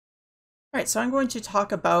Alright, so I'm going to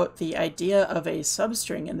talk about the idea of a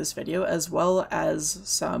substring in this video, as well as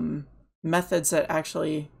some methods that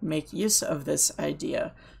actually make use of this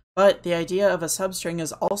idea. But the idea of a substring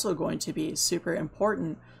is also going to be super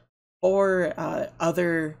important for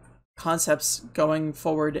other concepts going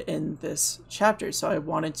forward in this chapter. So I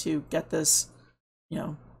wanted to get this,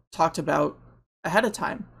 talked about ahead of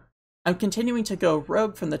time. I'm continuing to go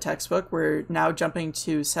rogue from the textbook. We're now jumping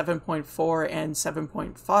to 7.4 and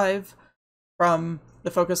 7.5 from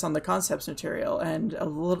the focus on the concepts material, and a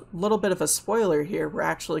little bit of a spoiler here, we're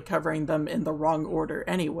actually covering them in the wrong order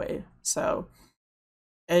anyway. So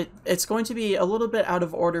it's going to be a little bit out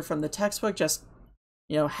of order from the textbook, just,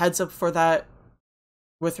 heads up for that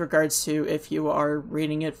with regards to if you are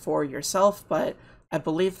reading it for yourself. But I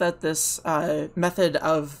believe that this method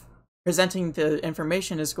of presenting the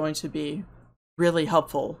information is going to be really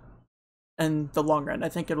helpful in the long run. I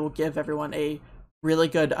think it will give everyone a really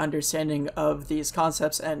good understanding of these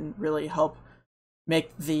concepts and really help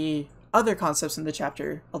make the other concepts in the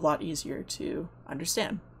chapter a lot easier to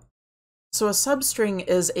understand. So a substring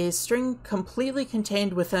is a string completely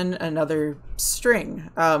contained within another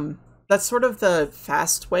string. That's sort of the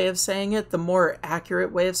fast way of saying it. The more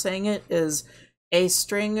accurate way of saying it is a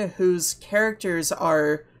string whose characters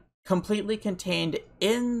are completely contained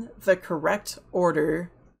in the correct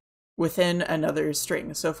order within another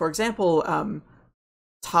string. So for example,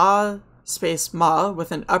 ta space ma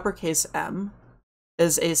with an uppercase M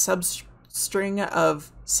is a substring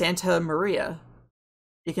of Santa Maria.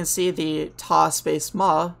 You can see the ta space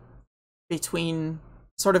ma between,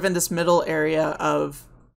 sort of in this middle area of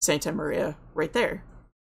Santa Maria right there.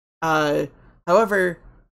 However,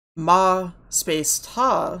 ma space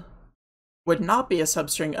ta would not be a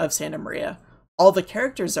substring of Santa Maria. All the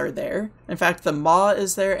characters are there. In fact, the ma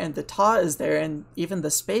is there and the ta is there and even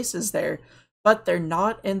the space is there, but they're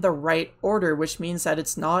not in the right order, which means that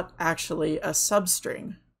it's not actually a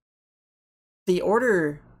substring. The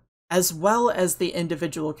order, as well as the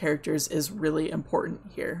individual characters, is really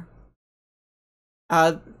important here.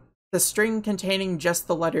 The string containing just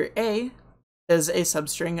the letter A is a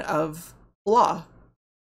substring of blah,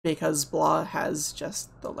 because blah has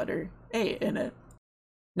just the letter A in it.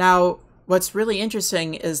 Now, what's really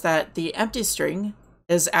interesting is that the empty string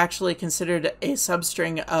is actually considered a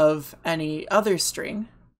substring of any other string.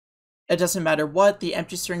 It doesn't matter what, the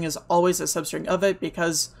empty string is always a substring of it,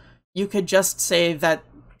 because you could just say that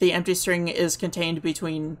the empty string is contained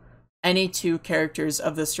between any two characters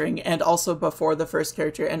of the string, and also before the first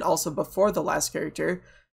character, and also before the last character,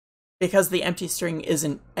 because the empty string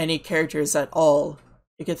isn't any characters at all.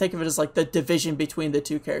 You can think of it as like the division between the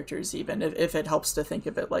two characters, even, if it helps to think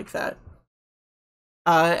of it like that.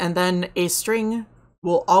 And then a string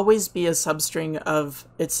will always be a substring of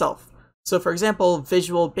itself. So for example,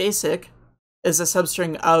 Visual Basic is a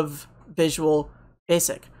substring of Visual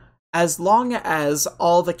Basic, as long as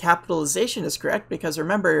all the capitalization is correct, because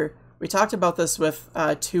remember, we talked about this with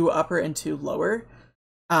 2 upper and 2 lower.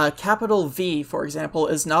 Capital V, for example,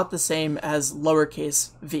 is not the same as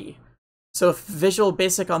lowercase v. So if Visual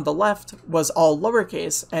Basic on the left was all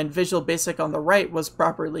lowercase, and Visual Basic on the right was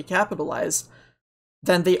properly capitalized,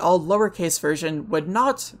 then the all lowercase version would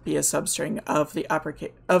not be a substring of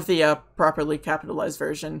the properly capitalized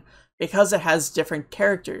version, because it has different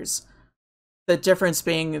characters. The difference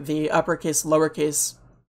being the uppercase lowercase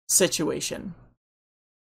situation.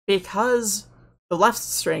 Because the left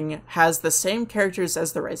string has the same characters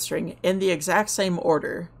as the right string in the exact same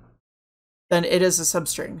order, then it is a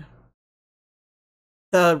substring.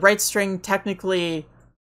 The right string technically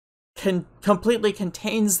completely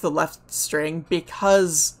contains the left string,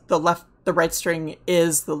 because the right string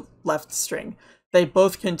is the left string. They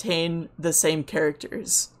both contain the same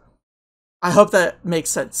characters. I hope that makes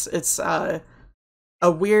sense. It's a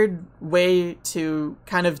weird way to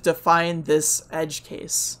kind of define this edge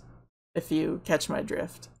case, if you catch my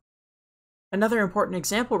drift. Another important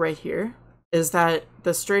example right here is that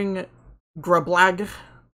the string grablag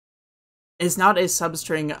is not a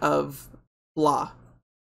substring of blah,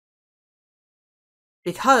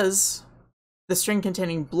 because the string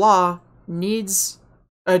containing blah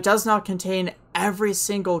does not contain every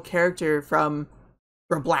single character from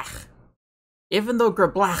grablach. Even though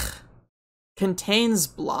grablach contains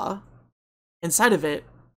blah inside of it,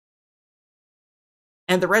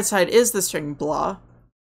 and the right side is the string blah,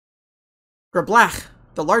 grablach,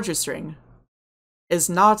 the larger string, is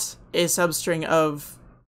not a substring of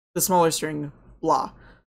the smaller string blah.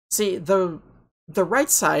 See, the right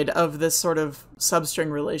side of this sort of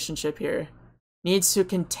substring relationship here needs to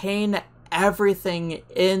contain everything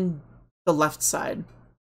in the left side.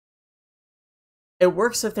 It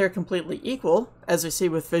works if they're completely equal, as we see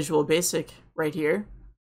with Visual Basic right here.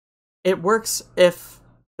 It works if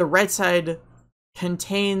the right side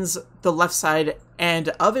contains the left side and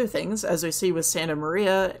other things, as we see with Santa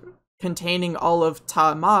Maria containing all of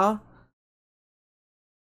Ta Ma.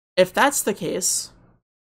 If that's the case,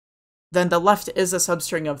 then the left is a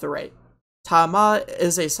substring of the right. Ta Ma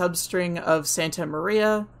is a substring of Santa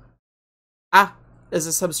Maria. Ah is a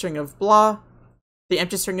substring of blah. The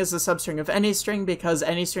empty string is a substring of any string because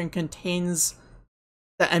any string contains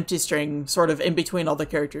the empty string sort of in between all the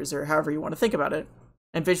characters, or however you want to think about it.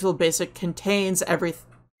 And Visual Basic contains every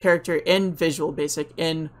character in Visual Basic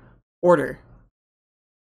in order.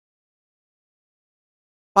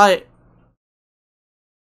 But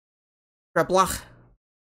grablach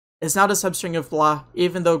is not a substring of blah,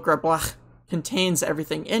 even though grablach contains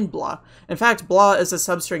everything in blah. In fact, blah is a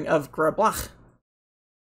substring of grablach.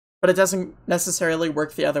 But it doesn't necessarily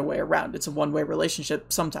work the other way around. It's a one-way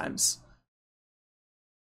relationship sometimes.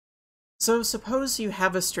 So suppose you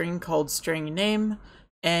have a string called string name,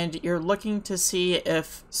 and you're looking to see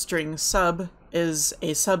if string sub is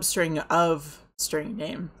a substring of string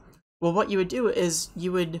name. Well, what you would do is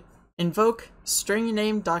you would invoke string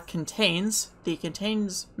name.contains, the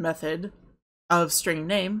contains method of string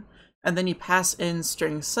name, and then you pass in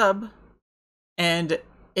string sub, and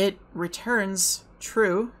it returns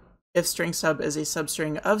true if string sub is a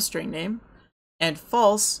substring of string name, and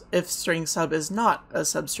false if string sub is not a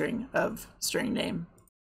substring of string name.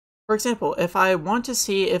 For example, if I want to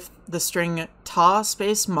see if the string ta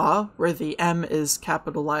space ma, where the M is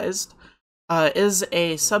capitalized, is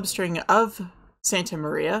a substring of Santa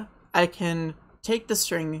Maria, I can take the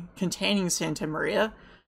string containing Santa Maria,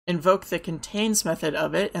 invoke the contains method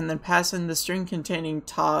of it, and then pass in the string containing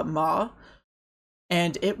ta ma,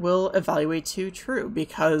 and it will evaluate to true,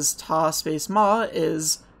 because ta space ma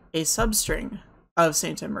is a substring of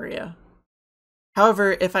Santa Maria.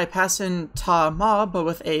 However, if I pass in ta ma, but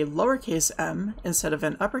with a lowercase m instead of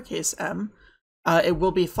an uppercase m, it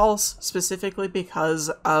will be false, specifically because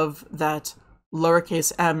of that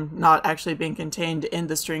lowercase m not actually being contained in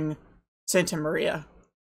the string Santa Maria.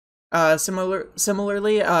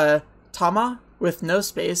 Similarly, tama with no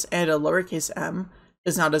space and a lowercase m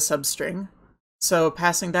is not a substring, so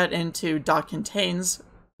passing that into .contains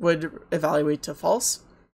would evaluate to false.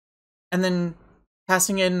 And then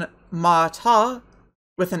passing in ma ta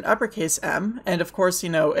with an uppercase m, and of course, you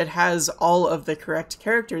know, it has all of the correct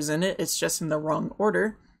characters in it, it's just in the wrong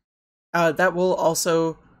order. That will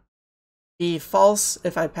also be false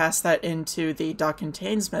if I pass that into the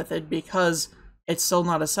 .contains method, because it's still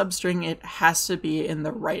not a substring, it has to be in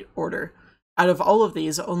the right order. Out of all of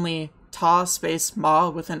these, only ta space ma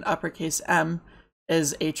with an uppercase m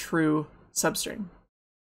is a true substring.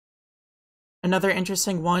 Another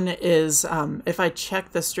interesting one is if I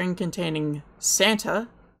check the string containing Santa,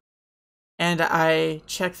 and I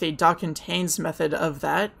check the .contains method of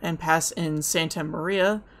that and pass in Santa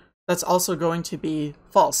Maria, that's also going to be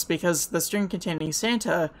false, because the string containing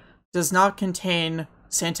Santa does not contain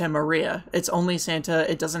Santa Maria. It's only Santa,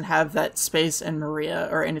 it doesn't have that space in Maria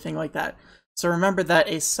or anything like that. So remember that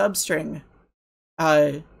a substring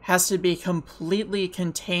has to be completely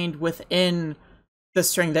contained within the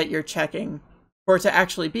string that you're checking for it to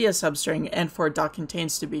actually be a substring and for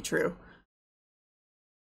 .contains to be true.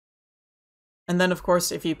 And then, of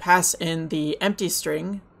course, if you pass in the empty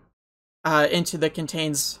string into the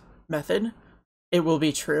contains method, it will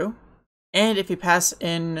be true. And if you pass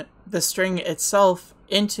in the string itself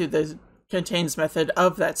into the contains method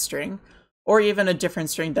of that string, or even a different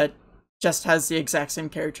string that just has the exact same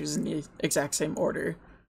characters in the exact same order,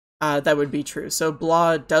 that would be true. So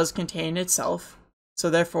blah does contain itself, so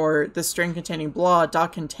therefore the string containing blah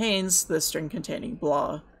 .contains the string containing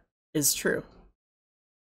blah is true.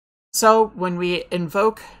 So when we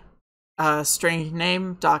invoke string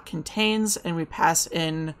name .contains and we pass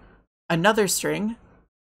in another string,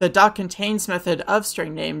 the .contains method of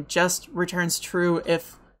string name just returns true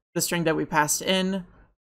if the string that we passed in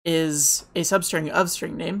is a substring of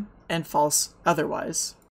string name, and false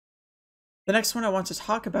otherwise. The next one I want to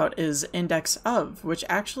talk about is index of, which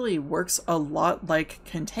actually works a lot like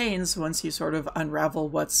contains once you sort of unravel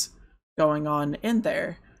what's going on in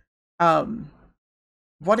there.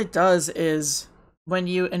 What it does is when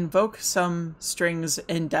you invoke some string's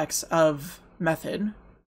index of method,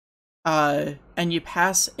 and you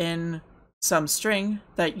pass in some string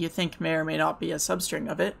that you think may or may not be a substring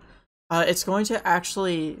of it, it's going to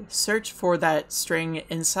actually search for that string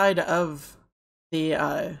inside of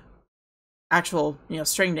the actual,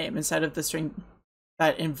 string name, inside of the string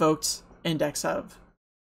that invoked index of.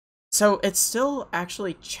 So it's still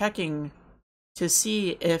actually checking to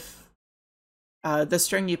see if the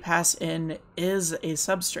string you pass in is a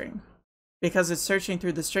substring, because it's searching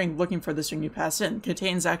through the string looking for the string you pass in.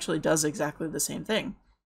 Contains actually does exactly the same thing.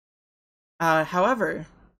 However,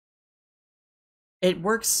 it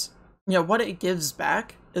works, what it gives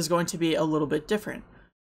back is going to be a little bit different.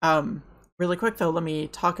 Really quick though, let me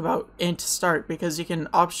talk about int start, because you can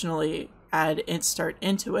optionally add int start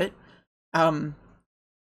into it.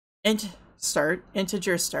 Int start,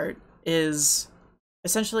 integer start, is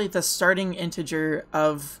essentially the starting integer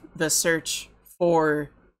of the search for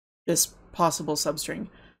this possible substring.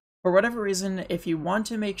 For whatever reason, if you want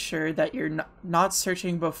to make sure that you're not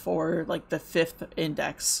searching before like the 5th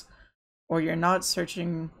index, or you're not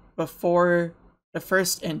searching before the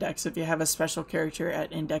first index if you have a special character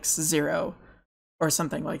at index 0 or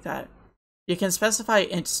something like that, you can specify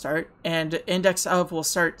int start, and index of will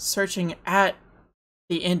start searching at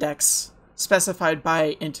the index specified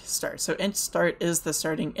by int start. So int start is the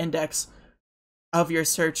starting index of your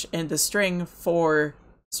search in the string for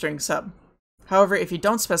string sub. However, if you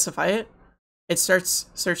don't specify it, it starts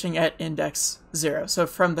searching at index 0. So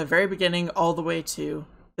from the very beginning all the way to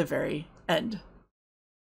the very end.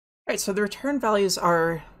 Alright, so the return values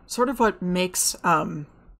are sort of what makes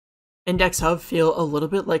index of feel a little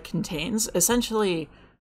bit like contains. Essentially,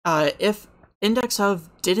 if index of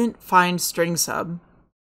didn't find string sub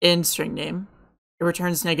in string name, it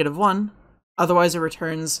returns -1. Otherwise, it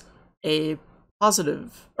returns a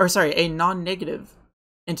non-negative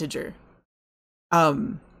integer.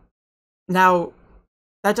 Now,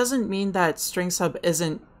 that doesn't mean that string sub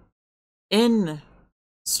isn't in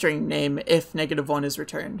string name if -1 is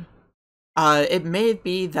returned. It may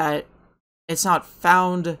be that it's not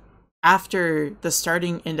found after the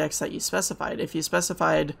starting index that you specified. If you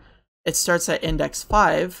specified it starts at index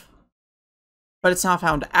 5, but it's not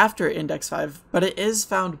found after index 5, but it is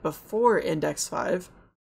found before index 5,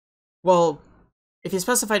 well, if you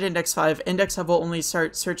specified index 5, index of will only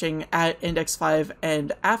start searching at index 5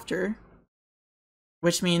 and after,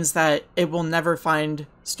 which means that it will never find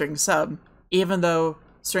string sub, even though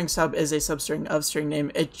string sub is a substring of string name.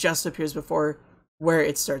 It just appears before where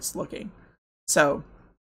it starts looking. So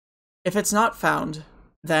if it's not found,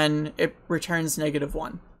 then it returns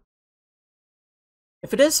 -1.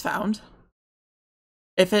 If it is found,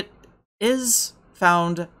 if it is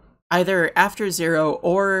found either after 0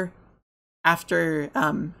 or after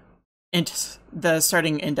the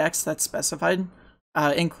starting index that's specified,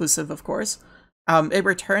 inclusive of course, it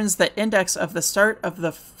returns the index of the start of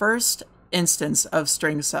the first instance of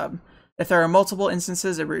string sub. If there are multiple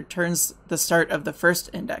instances, it returns the start of the first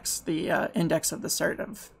index, the index of the start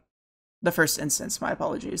of the first instance, my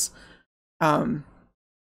apologies.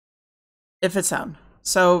 If it's found.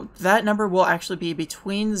 So that number will actually be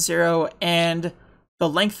between 0 and the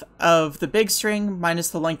length of the big string minus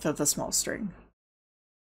the length of the small string.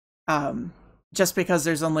 Just because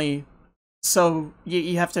there's only... So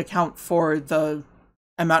you have to account for the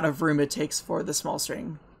amount of room it takes for the small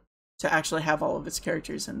string to actually have all of its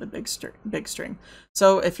characters in the big string.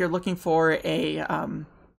 So if you're looking for a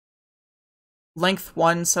length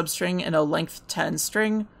 1 substring and a length 10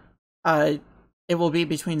 string, it will be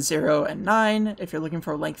between 0 and 9. If you're looking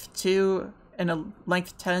for length 2 and a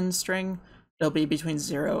length 10 string, it'll be between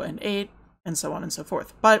 0 and 8, and so on and so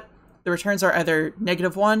forth. But the returns are either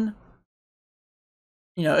 -1,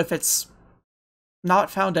 if it's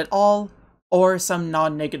not found at all, or some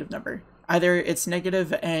non-negative number. Either it's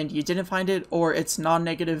negative and you didn't find it, or it's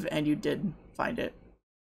non-negative and you did find it.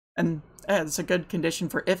 And it's a good condition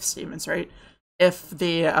for if statements, right? If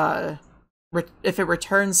if it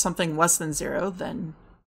returns something less than 0, then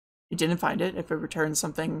you didn't find it. If it returns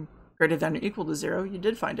something greater than or equal to 0, you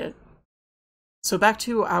did find it. So back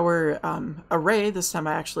to our array. This time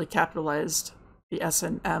I actually capitalized the S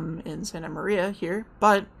and M in Santa Maria here,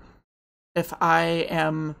 but if I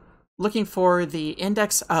am looking for the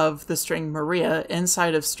index of the string Maria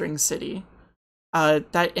inside of string city,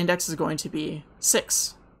 that index is going to be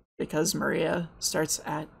 6, because Maria starts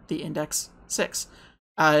at the index 6.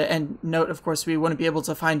 And note, of course, we wouldn't be able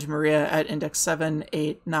to find Maria at index 7,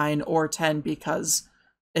 8, 9, or 10 because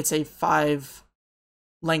it's a 5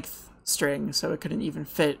 length string, so it couldn't even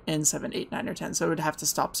fit in 7, 8, 9, or 10, so it would have to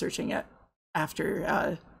stop searching at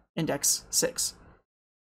after index 6.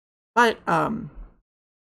 But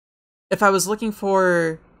if I was looking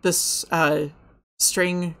for this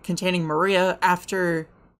string containing Maria after,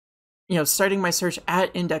 starting my search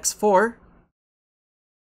at index 4,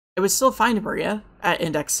 it would still find Maria at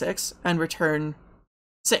index 6 and return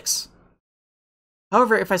 6.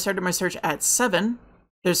 However, if I started my search at 7,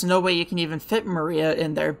 there's no way you can even fit Maria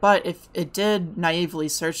in there, but if it did naively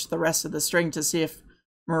search the rest of the string to see if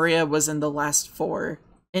Maria was in the last 4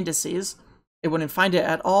 indices, it wouldn't find it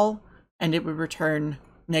at all, and it would return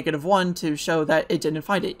 -1 to show that it didn't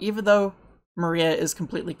find it, even though Maria is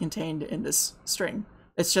completely contained in this string.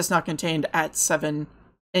 It's just not contained at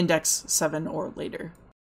index 7 or later.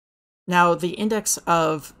 Now, the index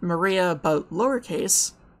of Maria, but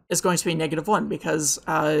lowercase, is going to be -1 because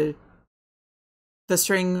the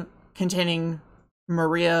string containing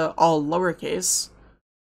Maria, all lowercase,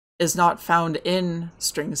 is not found in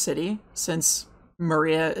string city since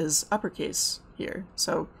Maria is uppercase here.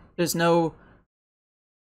 So there's no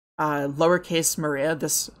lowercase Maria.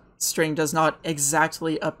 This string does not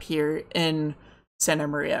exactly appear in Santa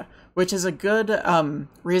Maria, which is a good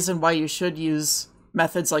reason why you should use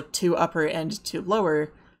methods like toUpper and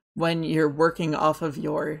toLower when you're working off of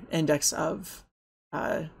your index of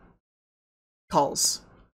calls.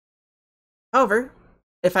 However,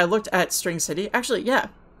 if I looked at string city, actually, yeah,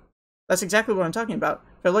 that's exactly what I'm talking about.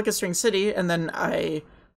 If I look at string city and then I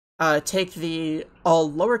take the all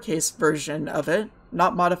lowercase version of it,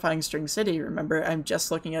 not modifying string city, remember, I'm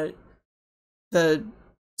just looking at the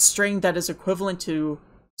string that is equivalent to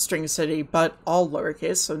string city, but all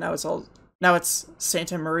lowercase, so now it's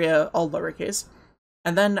Santa Maria, all lowercase.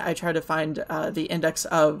 And then I try to find the index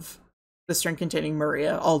of the string containing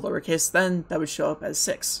Maria, all lowercase, then that would show up as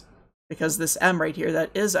 6. Because this M right here that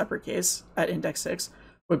is uppercase at index 6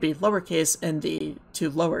 would be lowercase in the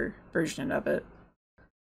toLower version of it.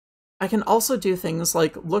 I can also do things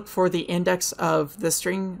like look for the index of the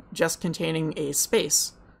string just containing a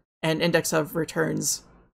space, and index of returns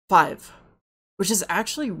 5, which is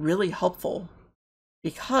actually really helpful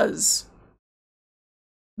because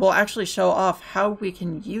we'll actually show off how we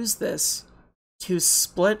can use this to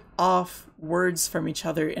split off words from each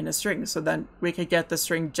other in a string. So then we could get the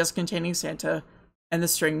string just containing Santa and the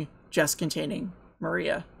string just containing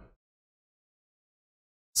Maria.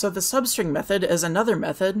 So the substring method is another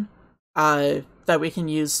method that we can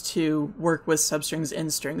use to work with substrings in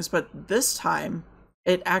strings, but this time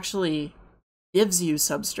it actually gives you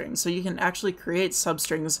substrings. So you can actually create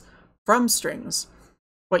substrings from strings.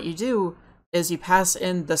 What you do is you pass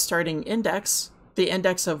in the starting index, the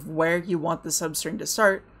index of where you want the substring to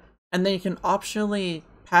start, and then you can optionally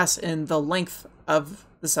pass in the length of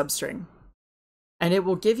the substring. And it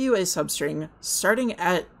will give you a substring starting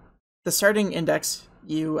at the starting index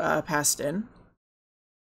you passed in.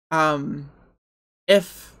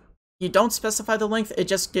 If you don't specify the length, it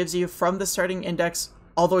just gives you from the starting index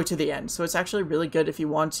all the way to the end. So it's actually really good if you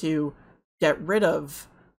want to get rid of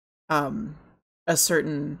a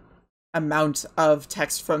certain amount of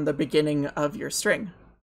text from the beginning of your string.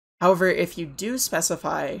 However, if you do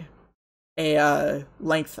specify a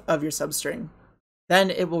length of your substring, then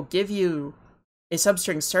it will give you a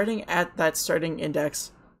substring starting at that starting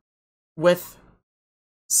index with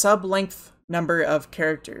sub-length number of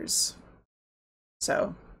characters.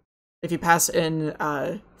 So if you pass in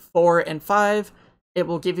 4 and 5, it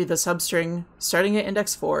will give you the substring starting at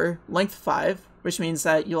index 4, length 5, which means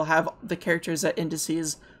that you'll have the characters at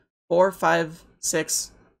indices 4, 5,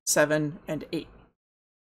 6, 7, and 8.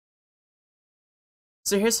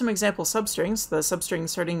 So here's some example substrings. The substring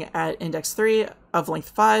starting at index 3 of length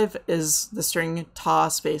 5 is the string ta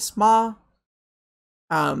space ma.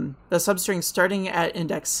 The substring starting at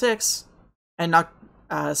index 6 and not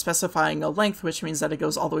specifying a length, which means that it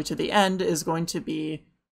goes all the way to the end, is going to be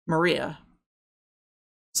Maria.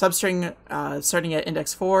 Substring starting at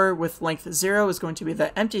index 4 with length 0 is going to be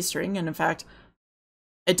the empty string, and in fact,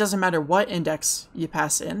 it doesn't matter what index you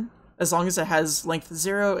pass in. As long as it has length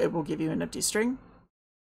 0, it will give you an empty string.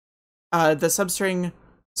 The substring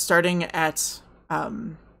starting at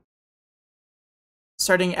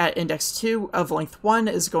index 2 of length 1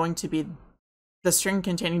 is going to be the string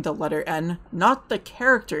containing the letter N, not the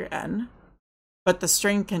character N, but the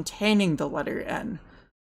string containing the letter N.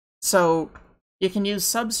 So you can use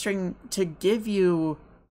substring to give you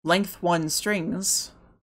length 1 strings,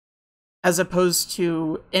 as opposed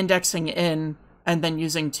to indexing in and then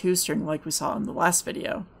using toString like we saw in the last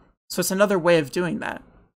video. So it's another way of doing that.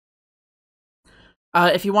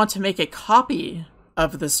 If you want to make a copy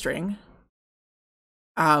of the string,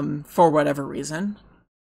 for whatever reason,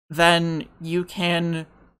 then you can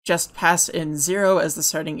just pass in 0 as the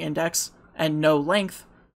starting index and no length,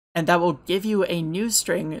 and that will give you a new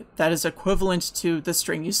string that is equivalent to the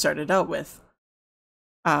string you started out with.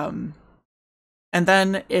 And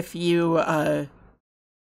then if you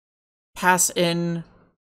pass in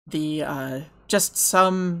the just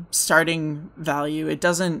some starting value. It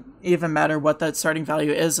doesn't even matter what that starting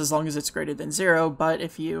value is as long as it's greater than 0, but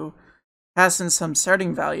if you pass in some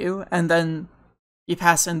starting value and then you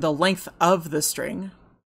pass in the length of the string,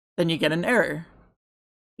 then you get an error.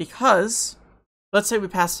 Because, let's say we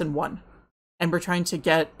passed in 1, and we're trying to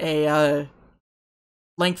get a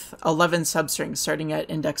length 11 substring starting at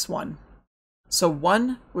index 1. So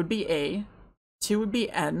 1 would be A, 2 would be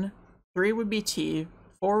N, 3 would be T,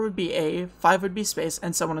 4 would be A, 5 would be space,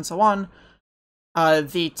 and so on and so on.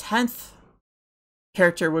 The 10th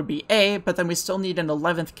character would be A, but then we still need an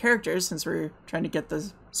 11th character since we're trying to get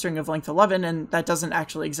the string of length 11, and that doesn't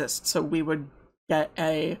actually exist. So we would get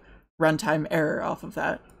a runtime error off of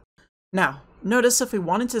that. Now, notice if we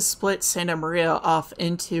wanted to split Santa Maria off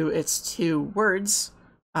into its two words,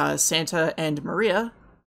 Santa and Maria,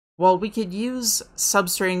 well, we could use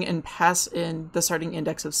substring and pass in the starting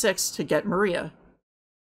index of 6 to get Maria.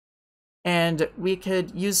 And we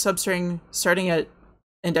could use substring starting at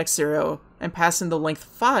index 0 and pass in the length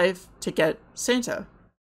 5 to get Santa.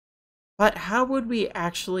 But how would we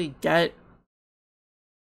actually get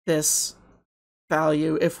this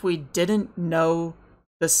value if we didn't know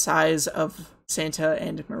the size of Santa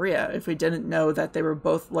and Maria, if we didn't know that they were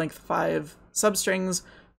both length 5 substrings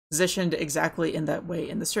positioned exactly in that way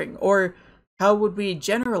in the string? Or how would we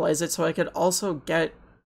generalize it so I could also get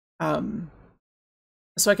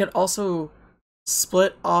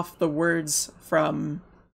split off the words from,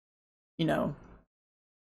 you know,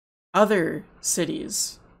 other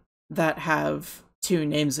cities that have two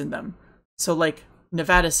names in them. So like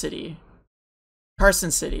Nevada City,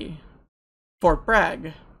 Carson City, Fort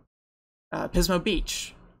Bragg, Pismo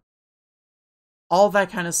Beach, all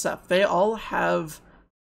that kind of stuff. They all have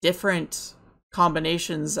different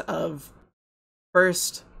combinations of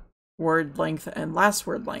first word length and last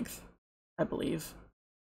word length, I believe.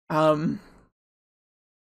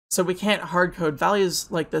 So we can't hard code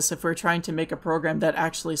values like this if we're trying to make a program that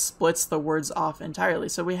actually splits the words off entirely.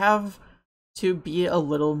 So we have to be a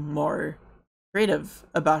little more creative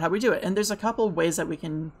about how we do it. And there's a couple ways that we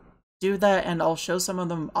can do that, and I'll show some of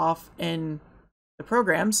them off in the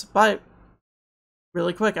programs, but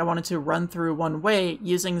really quick, I wanted to run through one way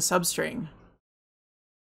using substring.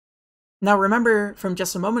 Now remember from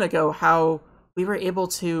just a moment ago how we were able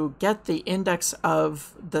to get the index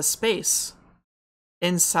of the space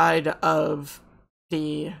inside of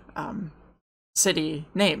the city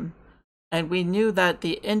name, and we knew that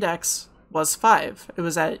the index was 5. It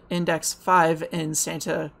was at index 5 in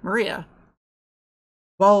Santa Maria.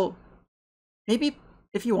 Well, maybe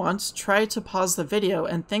if you want, try to pause the video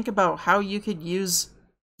and think about how you could use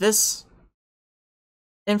this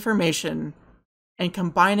information and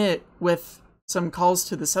combine it with some calls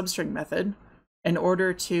to the substring method in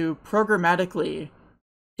order to programmatically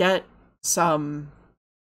get some,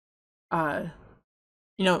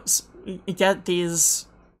 get these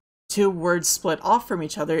two words split off from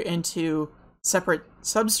each other into separate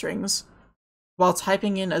substrings while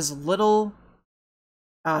typing in as little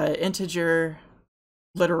integer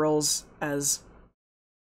literals as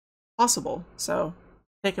possible. So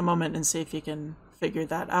take a moment and see if you can figure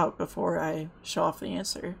that out before I show off the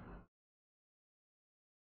answer.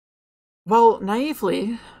 Well,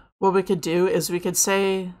 naively, what we could do is we could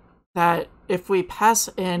say that if we pass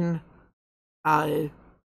in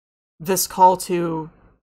this call to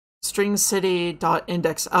string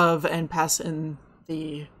city.index of and pass in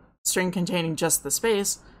the string containing just the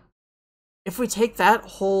space, if we take that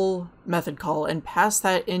whole method call and pass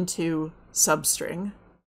that into substring,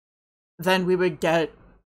 then we would get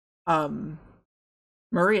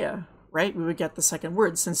Maria, right? We would get the second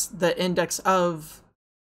word, since the index of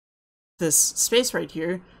this space right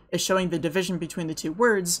here is showing the division between the two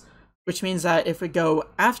words, which means that if we go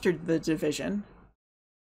after the division,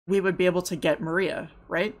 we would be able to get Maria,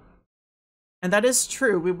 right? And that is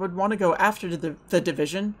true. We would want to go after the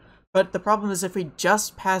division, but the problem is if we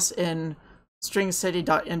just pass in string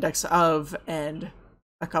city.index of and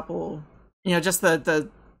a couple, just the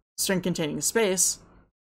string containing space,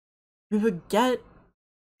 we would get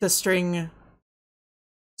the string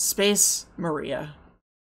space Maria,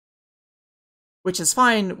 which is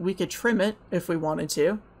fine. We could trim it if we wanted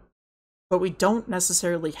to, but we don't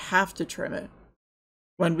necessarily have to trim it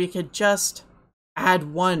when we could just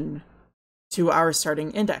add 1 to our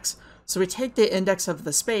starting index. So we take the index of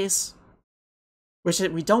the space, which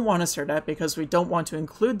we don't want to start at because we don't want to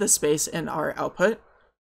include the space in our output.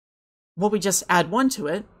 Well, we just add 1 to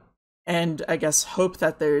it, and I guess hope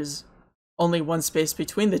that there's only 1 space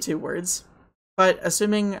between the two words. But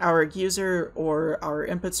assuming our user or our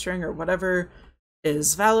input string or whatever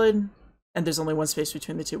is valid, and there's only 1 space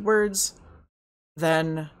between the two words,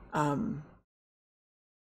 then,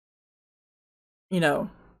 you know,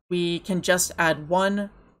 we can just add 1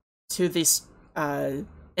 to the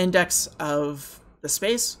index of the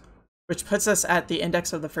space, which puts us at the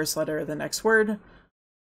index of the first letter of the next word.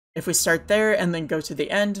 If we start there and then go to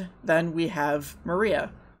the end, then we have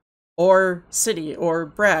Maria, or city, or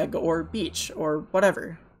brag, or beach, or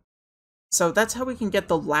whatever. So that's how we can get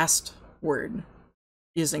the last word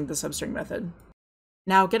using the substring method.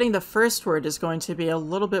 Now, getting the first word is going to be a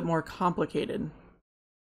little bit more complicated.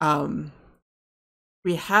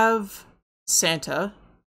 We have Santa,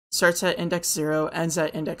 starts at index 0, ends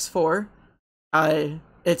at index 4.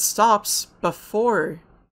 It stops before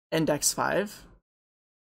index 5,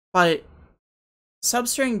 but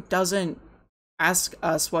substring doesn't ask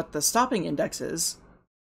us what the stopping index is.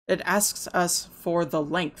 It asks us for the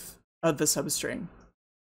length of the substring.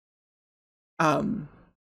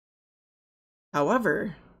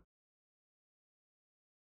 However,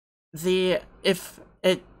 if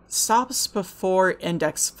it stops before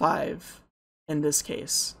index 5 in this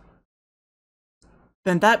case,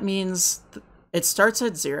 then that means it starts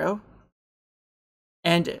at 0,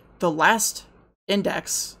 and the last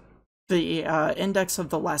index, the index of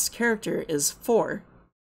the last character, is 4.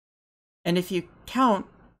 And if you count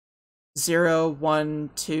 0, 1,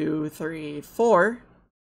 2, 3, 4,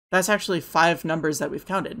 that's actually 5 numbers that we've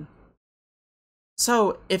counted.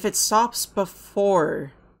 So if it stops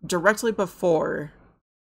directly before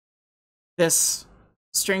this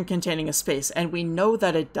string containing a space, and we know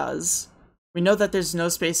that it does, we know that there's no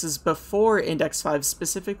spaces before index 5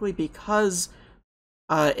 specifically because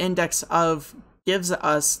index of gives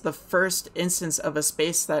us the first instance of a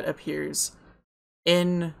space that appears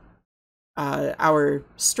in our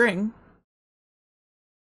string.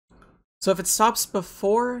 So if it stops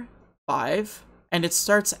before 5 and it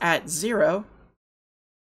starts at 0,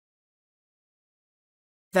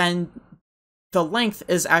 then the length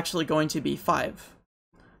is actually going to be 5.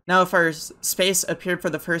 Now, if our space appeared for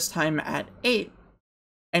the first time at 8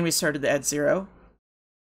 and we started at 0,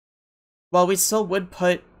 well, we still would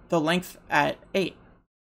put the length at 8.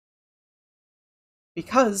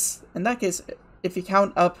 Because, in that case, if you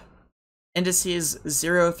count up indices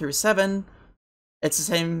 0 through 7, it's the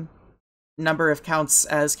same number of counts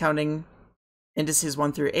as counting indices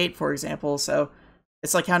 1 through 8, for example. So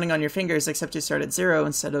it's like counting on your fingers, except you start at 0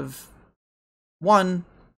 instead of 1.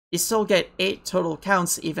 You still get 8 total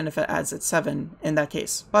counts, even if it adds at 7 in that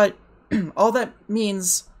case. But all that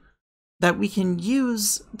means that we can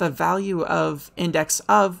use the value of index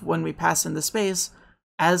of when we pass in the space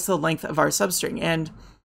as the length of our substring. And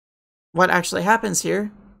what actually happens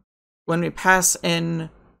here, when we pass in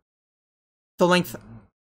the length,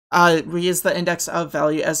 we use the index of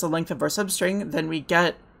value as the length of our substring, then we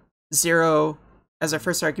get 0 as our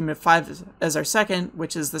first argument, 5 as our second,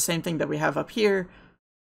 which is the same thing that we have up here.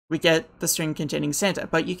 We get the string containing Santa.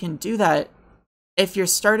 But you can do that if you're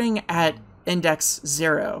starting at index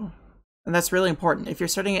 0. And that's really important. If you're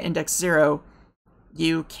starting at index 0,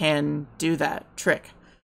 you can do that trick.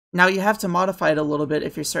 Now you have to modify it a little bit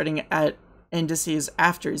if you're starting at indices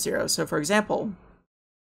after 0. So for example,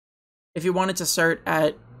 if you wanted to start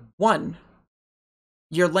at 1,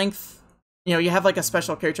 your length, you have like a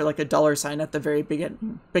special character like a $sign at the very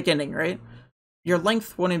beginning, right? Your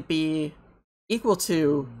length wouldn't be equal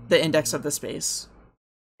to the index of the space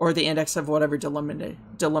or the index of whatever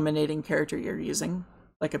delimiting character you're using,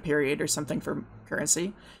 like a period or something for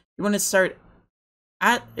currency. You want to start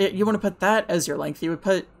at it, you want to put that as your length. You would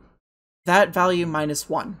put that value minus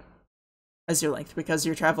 1 as your length because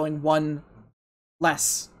you're traveling 1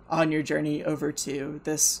 less on your journey over to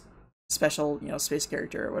this special, space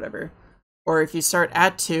character or whatever. Or if you start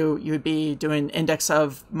at 2, you would be doing index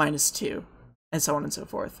of minus 2, and so on and so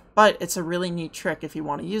forth. But it's a really neat trick if you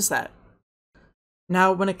want to use that.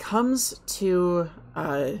 Now, when it comes to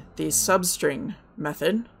the substring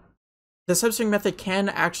method, the substring method can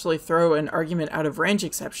actually throw an argument out of range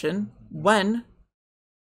exception when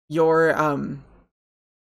your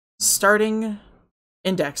starting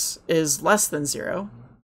index is less than 0,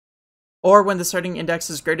 or when the starting index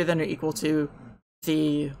is greater than or equal to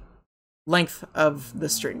the length of the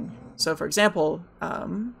string. So for example,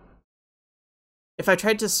 if I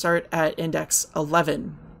tried to start at index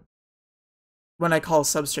 11 when I call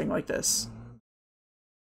substring like this,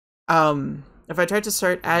 if I tried to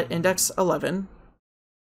start at index 11,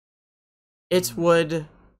 it would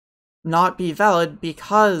not be valid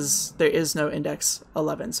because there is no index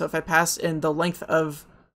 11. So if I pass in the length of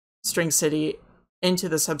string city into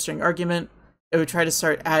the substring argument, it would try to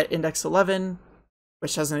start at index 11,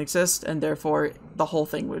 which doesn't exist, and therefore the whole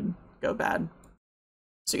thing would go bad.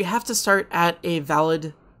 So you have to start at a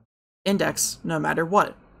valid index no matter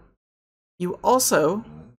what. You also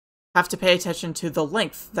have to pay attention to the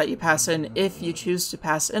length that you pass in if you choose to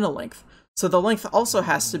pass in a length. So the length also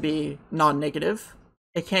has to be non-negative.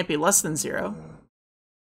 It can't be less than 0.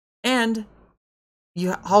 And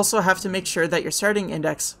you also have to make sure that your starting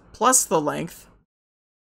index plus the length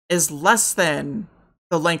is less than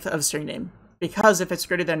the length of string name. Because if it's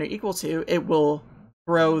greater than or equal to, it will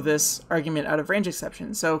throw this argument out of range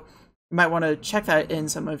exception. So you might want to check that in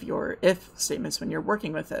some of your if statements when you're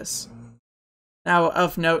working with this. Now,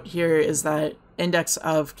 of note here is that index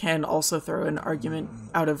of can also throw an argument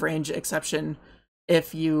out of range exception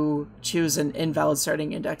if you choose an invalid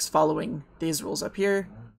starting index following these rules up here.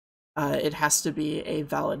 It has to be a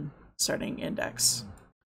valid starting index.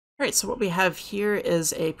 All right, so what we have here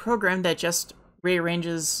is a program that just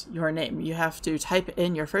rearranges your name. You have to type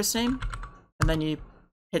in your first name, and then you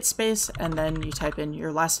hit space, and then you type in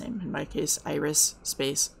your last name. In my case, Iris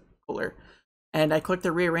space Kohler. And I click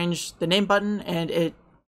the rearrange the name button, and it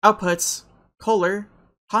outputs Kohler,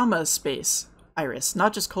 comma, space Iris.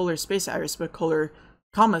 Not just Kohler space Iris, but Kohler,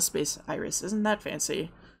 comma, space Iris. Isn't that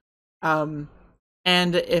fancy? And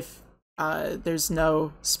if there's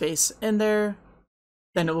no space in there,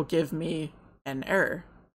 then it will give me an error.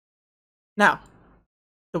 Now,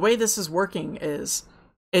 the way this is working is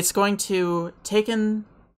it's going to take in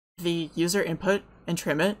the user input and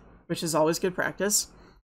trim it, which is always good practice,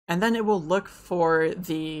 and then it will look for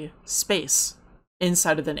the space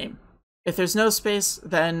inside of the name. If there's no space,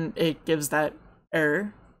 then it gives that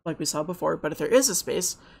error, like we saw before, but if there is a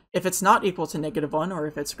space, if it's not equal to -1, or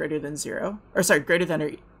if it's greater than 0, or sorry, greater than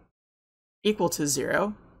or equal to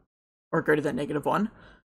 0, or greater than -1,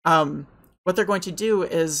 what they're going to do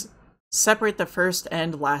is separate the first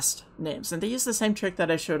and last names. And they use the same trick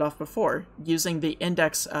that I showed off before, using the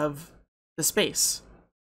index of the space.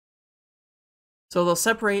 So they'll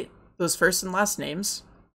separate those first and last names,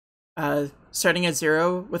 starting at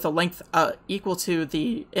 0 with a length equal to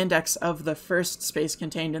the index of the first space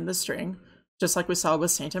contained in the string. Just like we saw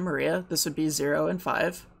with Santa Maria, this would be 0 and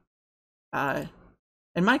 5.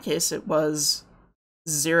 In my case, it was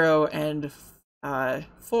 0 and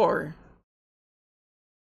 4.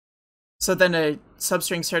 So then a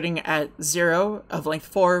substring starting at 0 of length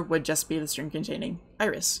 4 would just be the string containing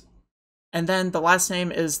Iris. And then the last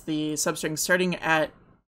name is the substring starting at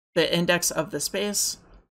the index of the space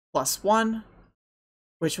plus 1,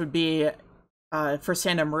 which would be, for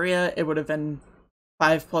Santa Maria, it would have been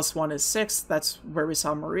 5 plus 1 is 6. That's where we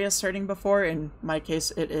saw Maria starting before. In my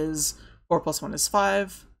case, it is 4 plus 1 is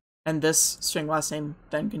 5. And this string last name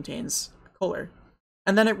then contains Kohler.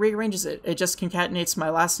 And then it rearranges it. It just concatenates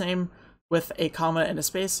my last name with a comma and a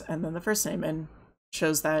space, and then the first name, and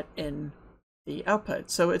shows that in the output.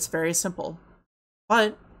 So it's very simple.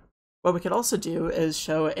 But what we could also do is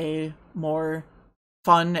show a more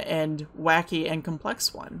fun and wacky and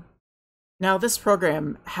complex one. Now, this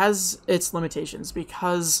program has its limitations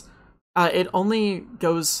because it only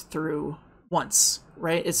goes through once,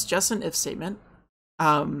 right? It's just an if statement.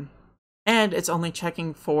 And it's only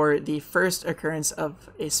checking for the first occurrence of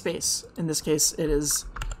a space. In this case, it is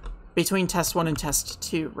between test 1 and test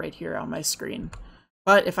 2 right here on my screen.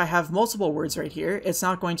 But if I have multiple words right here, it's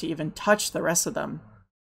not going to even touch the rest of them,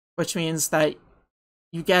 which means that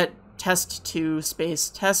you get test 2 space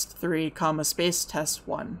test 3 comma space test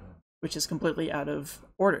 1, which is completely out of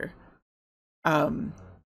order.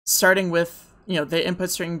 Starting with, the input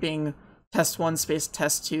string being test 1 space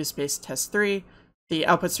test 2 space test 3, the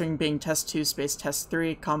output string being test 2 space test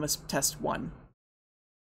 3 comma test 1.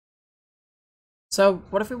 So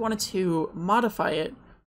what if we wanted to modify it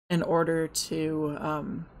in order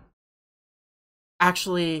to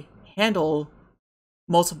actually handle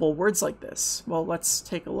multiple words like this? Well, let's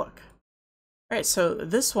take a look. All right, so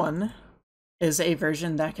this one is a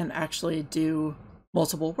version that can actually do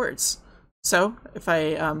multiple words. So if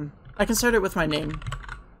I can start it with my name,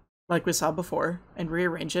 like we saw before, and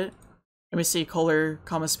rearrange it, and we see Kohler,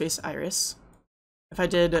 comma, space, Iris. If I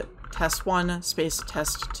did test 1 space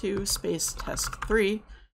test 2 space test 3,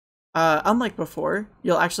 unlike before,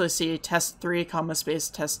 you'll actually see test 3 comma space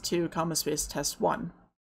test 2 comma space test 1,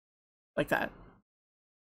 like that.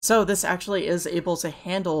 So this actually is able to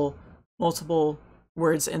handle multiple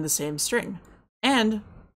words in the same string, and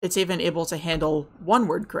it's even able to handle one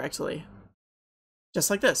word correctly, just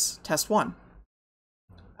like this, test 1.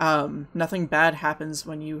 Nothing bad happens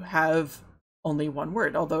when you have only one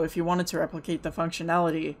word, although if you wanted to replicate the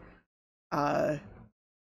functionality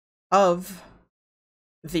of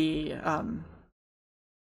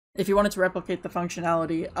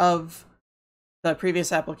the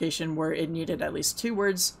previous application where it needed at least 2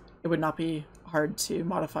 words, it would not be hard to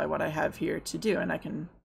modify what I have here to do, and I can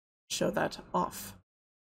show that off.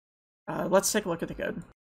 Let's take a look at the code.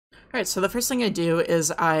 Alright, so the first thing I do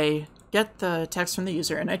is I get the text from the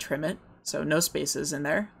user and I trim it, so no spaces in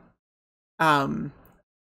there.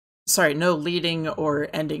 Sorry, no leading or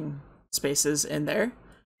ending spaces in there.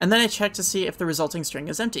 And then I check to see if the resulting string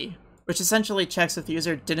is empty, which essentially checks if the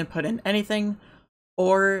user didn't put in anything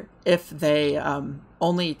or if they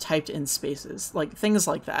only typed in spaces, like things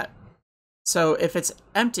like that. So if it's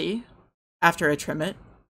empty after I trim it,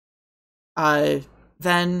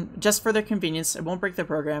 then just for their convenience, it won't break the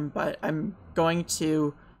program, but I'm going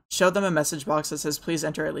to show them a message box that says, please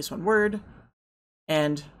enter at least 1 word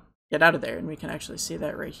and get out of there. And we can actually see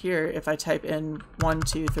that right here. If I type in 1,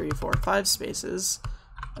 2, 3, 4, 5 spaces,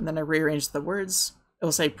 and then I rearrange the words, it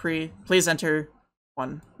will say please enter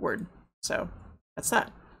 1 word. So that's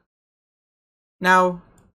that. Now,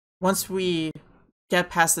 once we get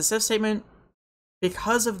past this if statement,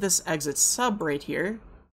 because of this exit sub right here,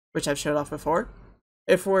 which I've showed off before,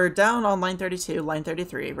 if we're down on line 32, line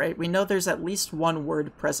 33, right, we know there's at least 1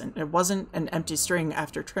 word present. It wasn't an empty string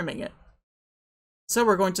after trimming it. So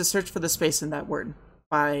we're going to search for the space in that word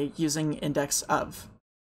by using index of.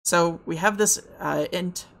 So we have this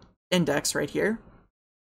int index right here,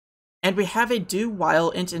 and we have a do while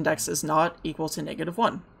int index is not equal to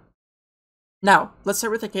 -1. Now, let's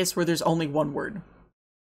start with a case where there's only 1 word.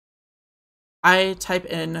 I type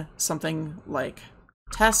in something like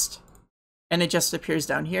test, and it just appears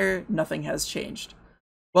down here, nothing has changed.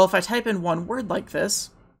 Well, if I type in 1 word like this,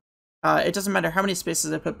 it doesn't matter how many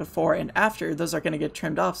spaces I put before and after, those are going to get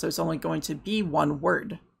trimmed off, so it's only going to be 1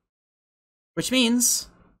 word. Which means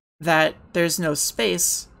that there's no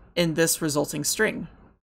space in this resulting string.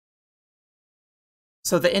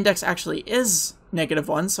 So the index actually is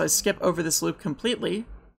 -1, so I skip over this loop completely,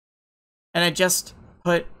 and I just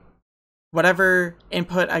put whatever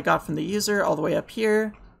input I got from the user all the way up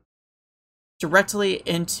here directly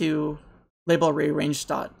into label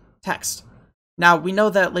rearrange.text. Now, we know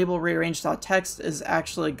that label rearrange.text is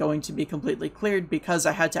actually going to be completely cleared because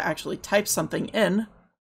I had to actually type something in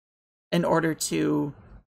order to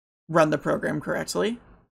run the program correctly.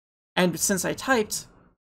 And since I typed,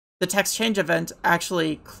 the text change event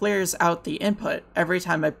actually clears out the input every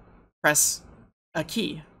time I press a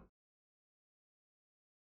key.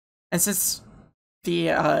 And since the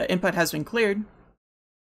input has been cleared,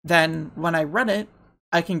 then when I run it,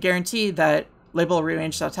 I can guarantee that label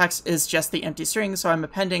rearrange.text is just the empty string, so I'm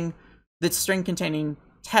appending the string containing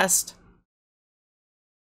test.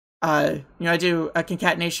 I do a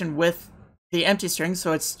concatenation with the empty string,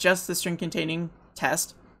 so it's just the string containing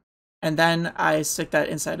test, and then I stick that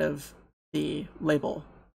inside of the label,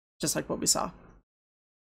 just like what we saw.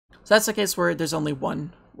 So that's the case where there's only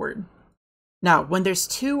 1 word. Now, when there's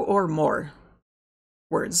 2 or more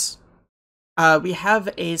words, we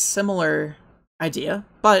have a similar idea,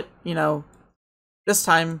 but, this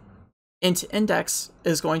time, int index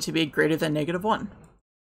is going to be greater than -1.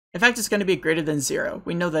 In fact, it's going to be greater than 0.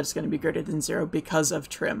 We know that it's going to be greater than 0 because of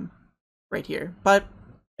trim right here, but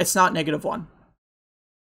it's not -1.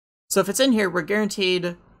 So if it's in here, we're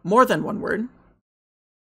guaranteed more than 1 word,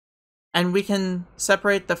 and we can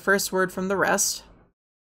separate the first word from the rest.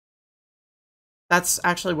 That's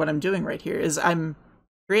actually what I'm doing right here, is I'm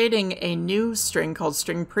creating a new string called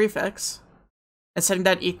string prefix and setting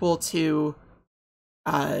that equal to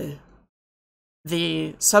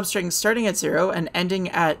the substring starting at 0 and ending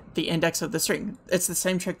at the index of the string. It's the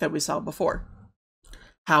same trick that we saw before.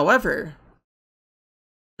 However,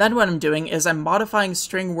 then what I'm doing is I'm modifying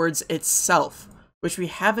string words itself, which we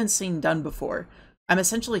haven't seen done before. I'm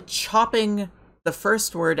essentially chopping the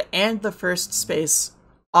first word and the first space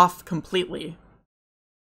off completely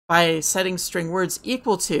by setting string words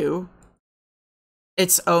equal to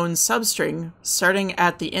its own substring starting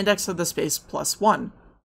at the index of the space +1,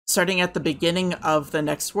 starting at the beginning of the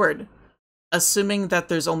next word, assuming that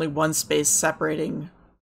there's only 1 space separating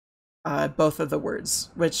both of the words,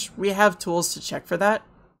 which we have tools to check for that.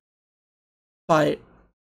 We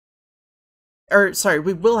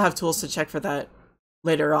will have tools to check for that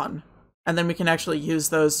later on, and then we can actually use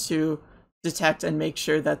those to detect and make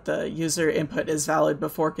sure that the user input is valid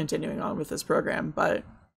before continuing on with this program. But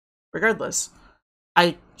regardless,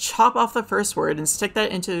 I chop off the first word and stick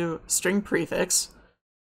that into string prefix,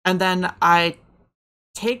 and then I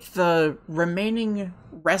take the remaining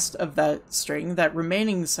rest of that string, that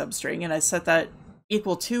remaining substring, and I set that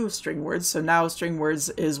equal to string words, so now string words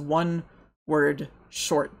is 1 word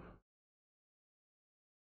short.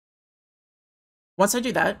 Once I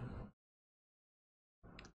do that,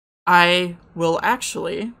 I will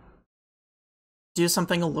actually do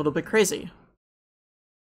something a little bit crazy.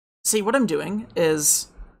 See, what I'm doing is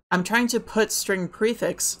I'm trying to put string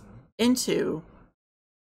prefix into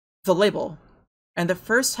the label. And the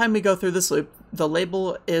first time we go through this loop, the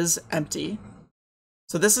label is empty.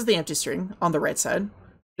 So this is the empty string on the right side.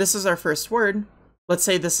 This is our first word. Let's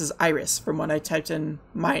say this is Iris from when I typed in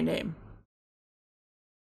my name.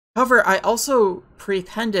 However, I also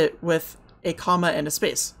prepend it with a comma and a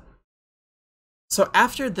space. So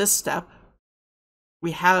after this step,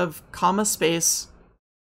 we have comma space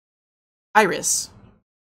Iris,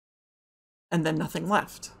 and then nothing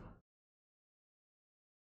left.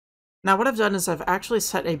 Now what I've done is I've actually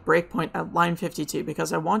set a breakpoint at line 52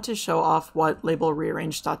 because I want to show off what label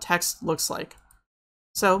rearrange.txt looks like.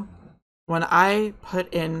 So when I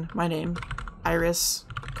put in my name, Iris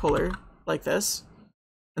Kohler, like this,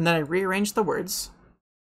 and then I rearrange the words,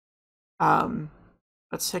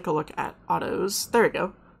 let's take a look at autos. There we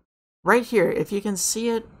go. Right here, if you can see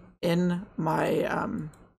it in my,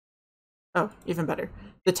 oh, even better.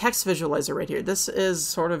 The text visualizer right here. This is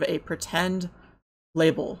sort of a pretend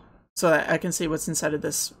label so that I can see what's inside of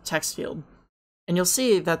this text field. And you'll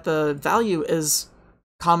see that the value is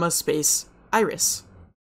comma space Iris.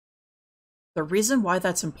 The reason why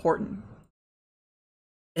that's important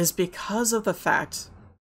is because of the fact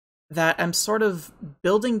that I'm sort of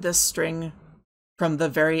building this string from the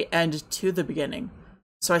very end to the beginning.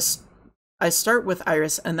 So I start with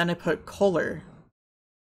Iris and then I put Kohler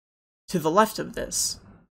to the left of this.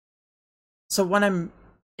 So when I'm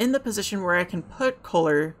in the position where I can put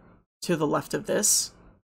Kohler to the left of this,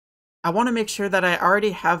 I want to make sure that I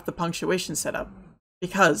already have the punctuation set up.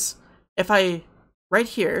 Because if I, right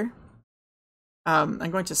here, I'm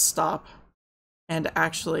going to stop and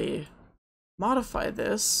actually modify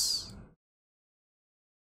this.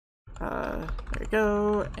 There we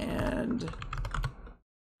go, and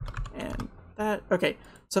that. Okay,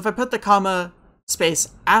 so if I put the comma space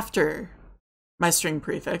after my string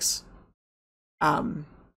prefix, let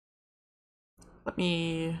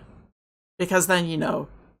me, because then, you know,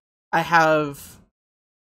 I have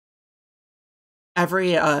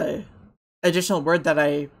every additional word that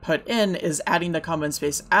I put in is adding the comma and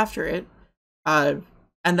space after it, and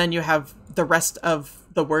then you have the rest of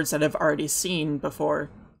the words that I've already seen before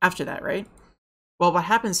after that, right? Well, what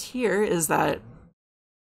happens here is that,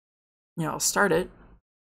 you know, I'll start it,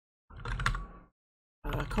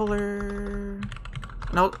 Kohler,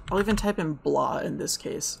 and I'll even type in blah in this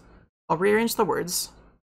case. I'll rearrange the words.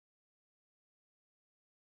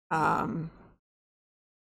 And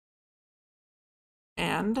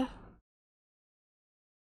there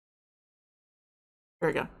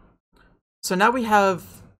we go. So now we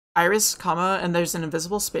have Iris, comma, and there's an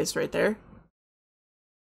invisible space right there.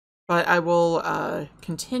 But I will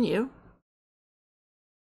continue.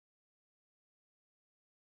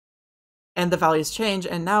 And the values change,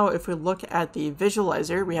 and now if we look at the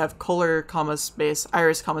visualizer, we have Kohler, comma, space,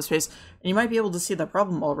 Iris, comma, space, and you might be able to see the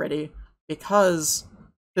problem already because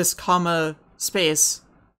this comma space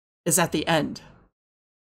is at the end.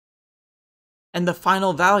 And the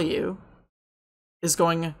final value is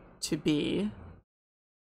going to be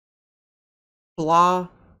blah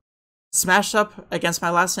smashed up against my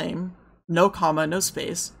last name, no comma, no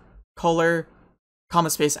space, Kohler, comma,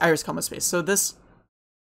 space, Iris, comma, space. So this,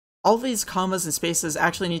 all these commas and spaces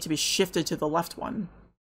actually need to be shifted to the left one,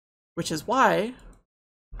 which is why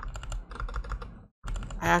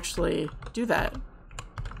I actually do that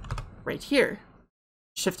right here,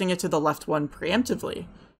 shifting it to the left one preemptively.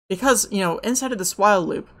 Because, you know, inside of this while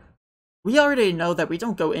loop, we already know that we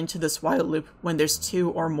don't go into this while loop when there's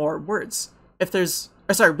two or more words. If there's,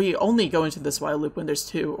 or sorry, we only go into this while loop when there's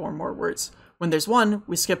two or more words. When there's one,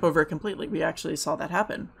 we skip over it completely. We actually saw that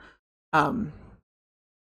happen.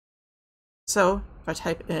 So if I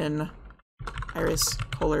type in Iris,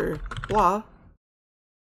 Kohler, blah,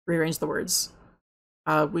 rearrange the words,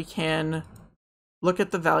 we can look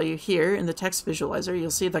at the value here in the text visualizer.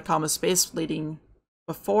 You'll see the comma space leading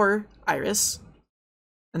before Iris.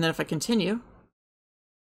 And then if I continue,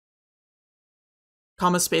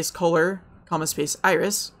 comma space Kohler, comma space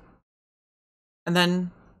Iris. And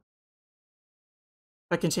then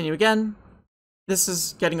if I continue again, this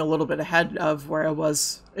is getting a little bit ahead of where I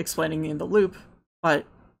was explaining in the loop, but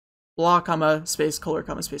blah, comma, space, Kohler,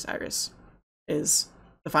 comma, space, Iris is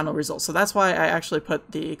the final result. So that's why I actually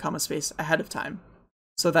put the comma space ahead of time,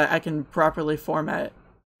 so that I can properly format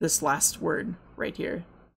this last word right here.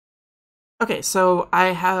 Okay, so I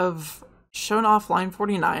have shown off line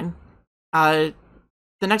 49. The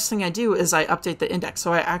next thing I do is I update the index,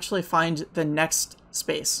 so I actually find the next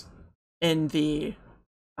space in the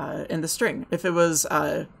in the string. If it was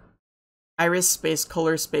iris space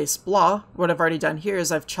color space blah, what I've already done here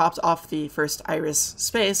is I've chopped off the first iris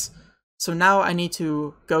space. So now I need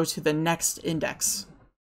to go to the next index.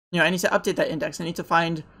 You know, I need to update that index. I need to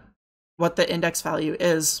find what the index value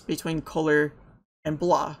is between color and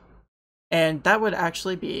blah. And that would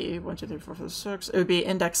actually be 1, 2, 3, 4, 5, 6. It would be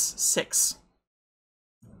index 6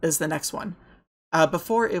 is the next one.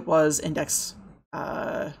 Before it was index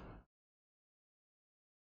 1,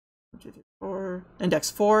 2, 3, 4,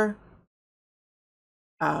 index 4.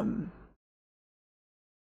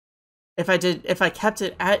 If I kept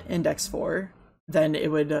it at index 4, then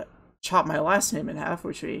it would chop my last name in half,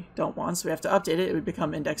 which we don't want, so we have to update it. It would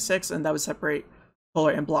become index 6, and that would separate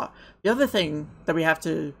color and blah. The other thing that we have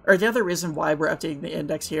to, or the other reason why we're updating the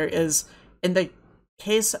index here is in the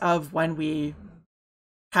case of when we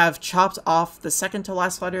have chopped off the second to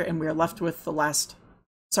last letter and we are left with the last,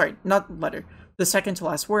 sorry, not letter, the second to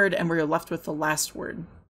last word, and we're left with the last word.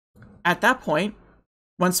 At that point,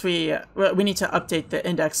 once we need to update the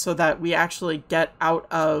index so that we actually get out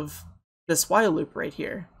of this while loop right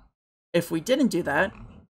here. If we didn't do that,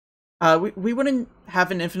 we wouldn't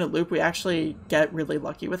have an infinite loop. We actually get really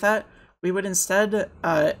lucky with that. We would instead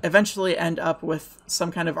eventually end up with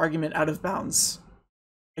some kind of argument out of bounds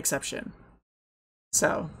exception.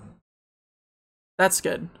 So that's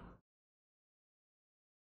good.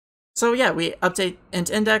 So yeah, we update int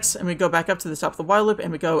index and we go back up to the top of the while loop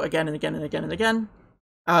and we go again and again and again and again.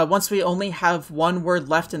 Once we only have one word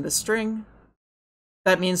left in the string,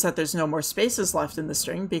 that means that there's no more spaces left in the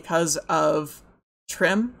string because of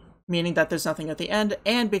trim, meaning that there's nothing at the end,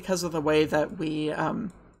 and because of the way that we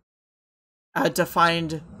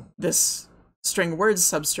defined this string words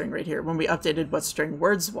substring right here. When we updated what string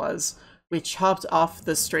words was, we chopped off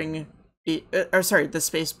the string, the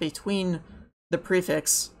space between the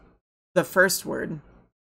prefix, the first word,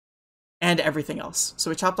 and everything else. So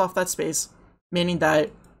we chopped off that space, meaning that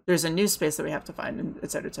there's a new space that we have to find, and et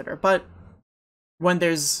cetera, et cetera. But when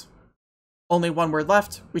there's only one word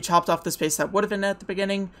left, we chopped off the space that would have been at the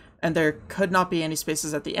beginning, and there could not be any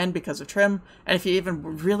spaces at the end because of trim. And if you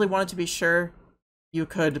even really wanted to be sure, you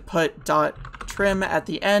could put dot trim at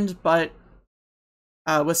the end, but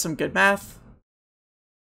with some good math,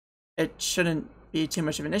 it shouldn't be too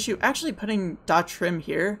much of an issue. Actually, putting dot trim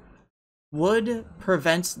here would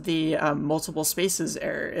prevent the multiple spaces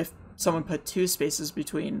error if someone put 2 spaces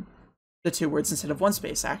between the 2 words instead of 1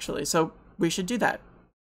 space, actually. So we should do that.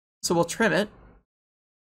 So we'll trim it.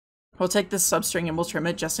 We'll take this substring and we'll trim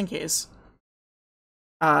it just in case.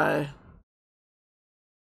 Let's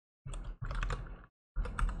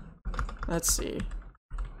see.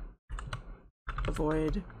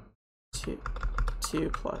 Avoid 2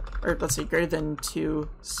 plus, or let's see, greater than 2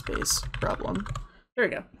 space problem. There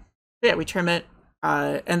we go. Yeah, we trim it,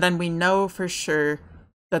 and then we know for sure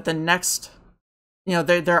that the next, you know,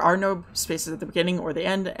 there are no spaces at the beginning or the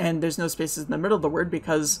end, and there's no spaces in the middle of the word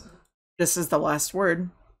because this is the last word.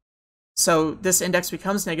 So this index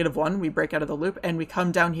becomes -1, we break out of the loop, and we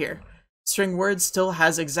come down here. String word still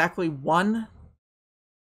has exactly 1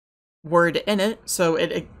 word in it, so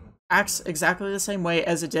it acts exactly the same way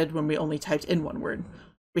as it did when we only typed in 1 word.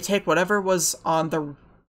 We take whatever was on the,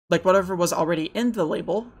 whatever was already in the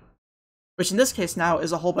label, which in this case now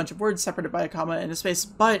is a whole bunch of words separated by a comma and a space,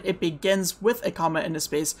 but it begins with a comma and a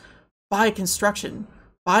space by construction,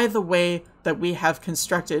 by the way that we have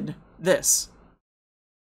constructed this.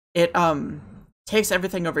 It takes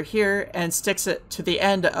everything over here and sticks it to the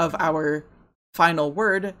end of our final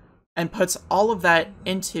word and puts all of that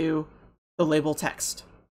into the label text.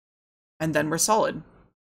 And then we're solid.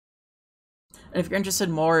 And if you're interested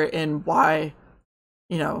more in why,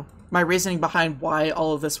 you know, my reasoning behind why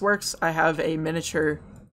all of this works, I have a miniature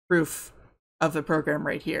proof of the program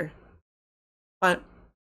right here. But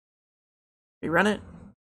we run it.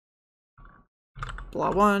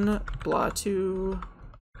 Blah 1, blah 2,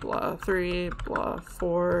 blah 3, blah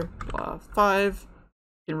 4, blah 5.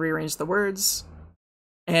 You can rearrange the words.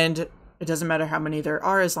 And it doesn't matter how many there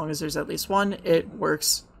are, as long as there's at least 1, it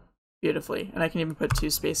works beautifully. And I can even put 2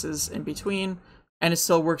 spaces in between, and it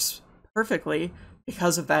still works perfectly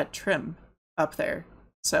because of that trim up there.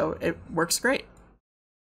 So it works great.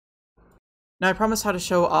 Now I promised how to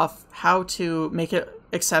show off how to make it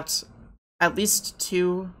accept at least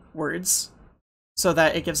 2 words so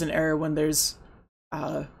that it gives an error when there's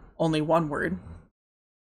only 1 word.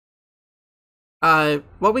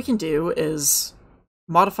 What we can do is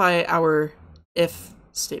modify our if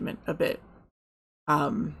statement a bit.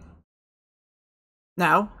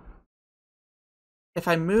 Now, if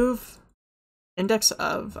I move index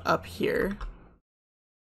of up here,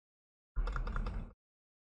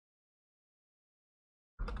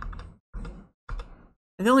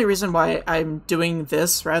 And the only reason why I'm doing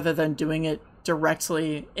this rather than doing it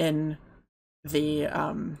directly in the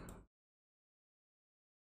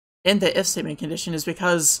if statement condition is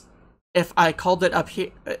because if I called it up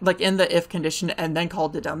here, like in the if condition and then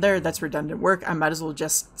called it down there, that's redundant work. I might as well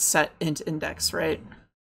just set int index, right?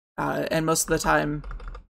 And most of the time,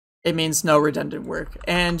 it means no redundant work.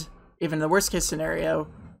 And even in the worst case scenario,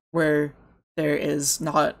 where there is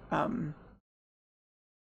not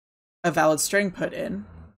a valid string put in,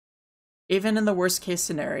 even in the worst case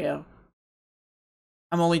scenario,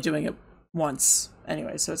 I'm only doing it once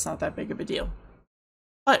anyway, so it's not that big of a deal.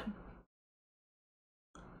 But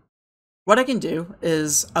what I can do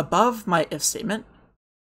is, above my if statement,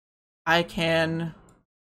 I can,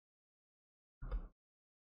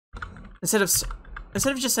 instead of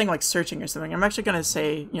just saying like searching or something, I'm actually going to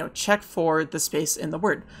say, you know, check for the space in the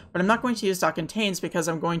word. But I'm not going to use .contains because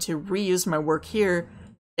I'm going to reuse my work here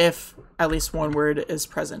if at least one word is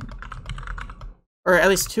present. Or at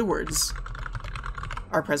least two words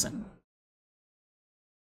are present.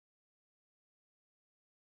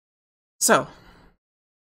 So,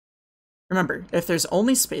 remember, if there's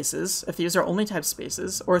only spaces, if these are only type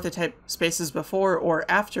spaces, or if the type spaces before or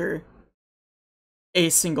after a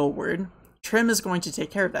single word, trim is going to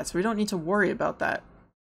take care of that, so we don't need to worry about that.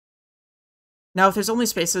 Now, if there's only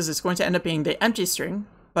spaces, it's going to end up being the empty string,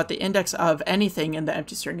 but the index of anything in the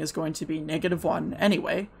empty string is going to be -1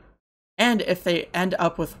 anyway. And if they end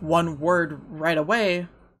up with one word right away,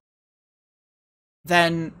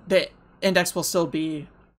 then the index will still be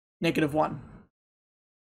 -1.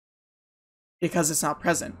 Because it's not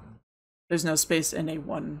present. There's no space in a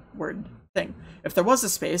one-word thing. If there was a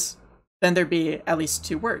space, then there'd be at least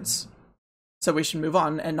two words. So we should move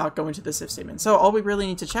on and not go into this if statement. So all we really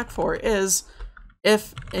need to check for is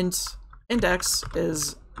if int index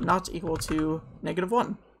is not equal to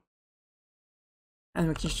 -1. And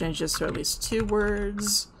we can change this to at least two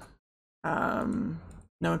words. No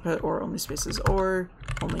input or only spaces or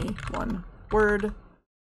only one word.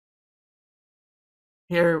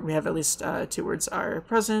 Here we have at least two words are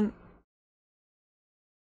present.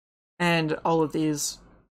 And all of these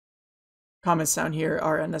comments down here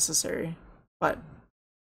are unnecessary. But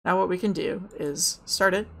now what we can do is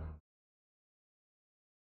start it.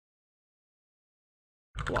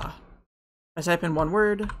 Blah. I type in one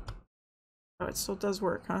word. Oh, it still does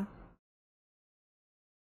work, huh?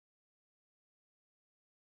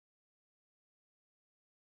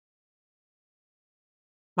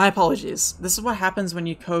 My apologies. This is what happens when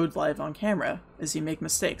you code live on camera, is you make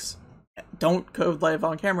mistakes. Don't code live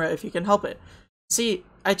on camera if you can help it. See,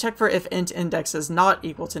 I check for if int index is not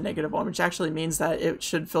equal to -1, which actually means that it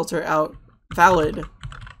should filter out valid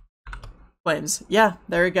claims. Yeah,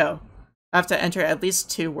 there we go. I have to enter at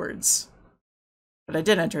least two words. But I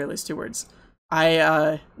did enter at least two words.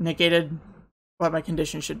 I negated what my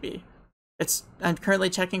condition should be. I'm currently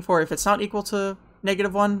checking for if it's not equal to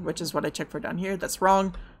 -1, which is what I check for down here. That's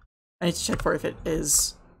wrong. I need to check for if it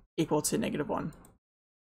is equal to -1.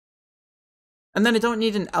 And then I don't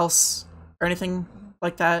need an else or anything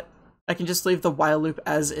like that. I can just leave the while loop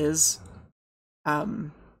as is.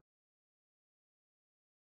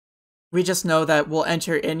 We just know that we'll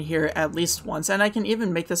enter in here at least once, and I can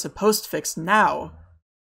even make this a postfix now,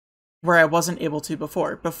 where I wasn't able to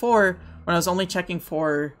before. Before, when I was only checking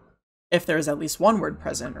for if there was at least one word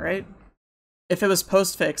present, right? If it was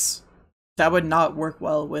postfix, that would not work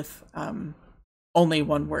well with only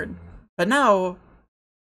one word. But now,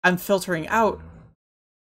 I'm filtering out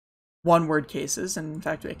one-word cases, and in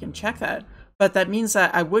fact, I can check that. But that means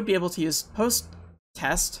that I would be able to use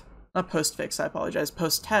post-test, not postfix, I apologize,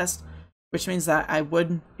 post-test, which means that I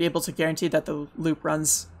would be able to guarantee that the loop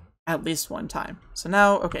runs at least one time. So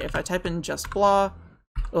now, okay, if I type in just blah,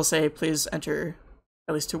 it'll say, please enter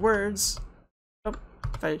at least two words. Oh,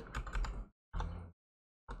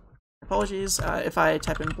 apologies. If I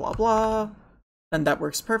type in blah blah, then that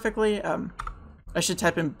works perfectly. I should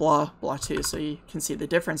type in blah blah too, so you can see the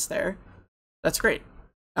difference there. That's great.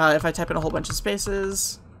 If I type in a whole bunch of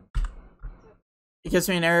spaces, it gives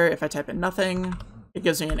me an error. If I type in nothing, it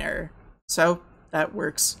gives me an error. So that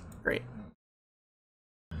works great.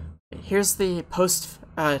 Here's the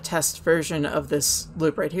post-test version of this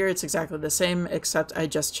loop right here. It's exactly the same, except I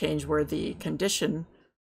just changed where the condition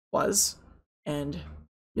was. And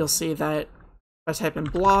you'll see that if I type in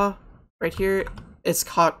blah right here, it's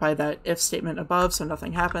caught by that if statement above, so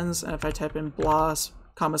nothing happens. And if I type in blah,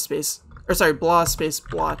 comma space, or sorry, blah space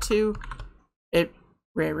blah 2, it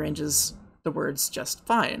rearranges the words just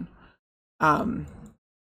fine.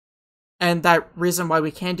 And that reason why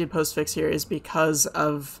we can do postfix here is because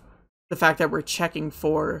of the fact that we're checking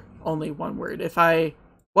for only one word. If I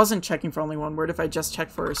wasn't checking for only one word, if I just check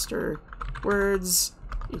for str words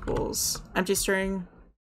equals empty string,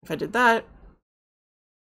 if I did that, it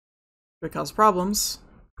would cause problems.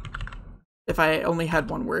 If I only had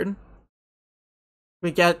one word,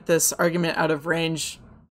 we get this argument out of range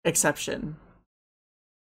exception.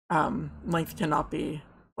 Length cannot be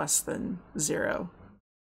less than 0.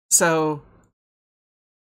 So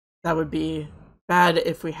that would be bad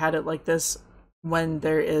if we had it like this when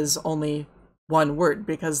there is only one word,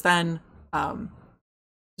 because then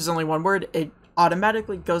there's only one word, it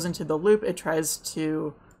automatically goes into the loop. It tries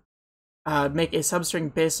to make a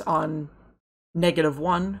substring based on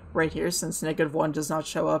 -1 right here, since -1 does not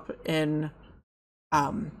show up in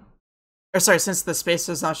since the space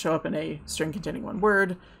does not show up in a string containing one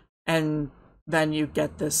word, and then you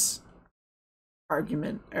get this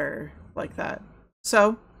argument error like that.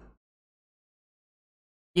 So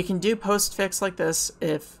you can do postfix like this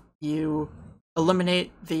if you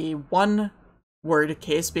eliminate the one word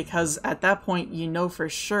case, because at that point you know for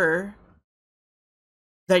sure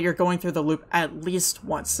that you're going through the loop at least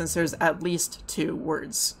once, since there's at least 2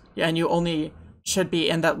 words. Yeah, and you only should be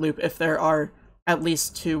in that loop if there are at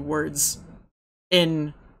least 2 words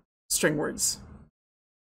in string words.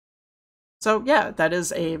 So yeah, that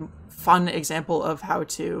is a fun example of how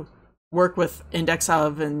to work with index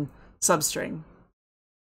of and substring.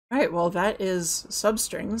 All right, well, that is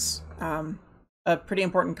substrings. A pretty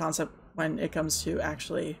important concept when it comes to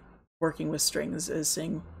actually working with strings is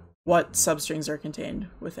seeing what substrings are contained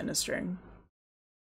within a string.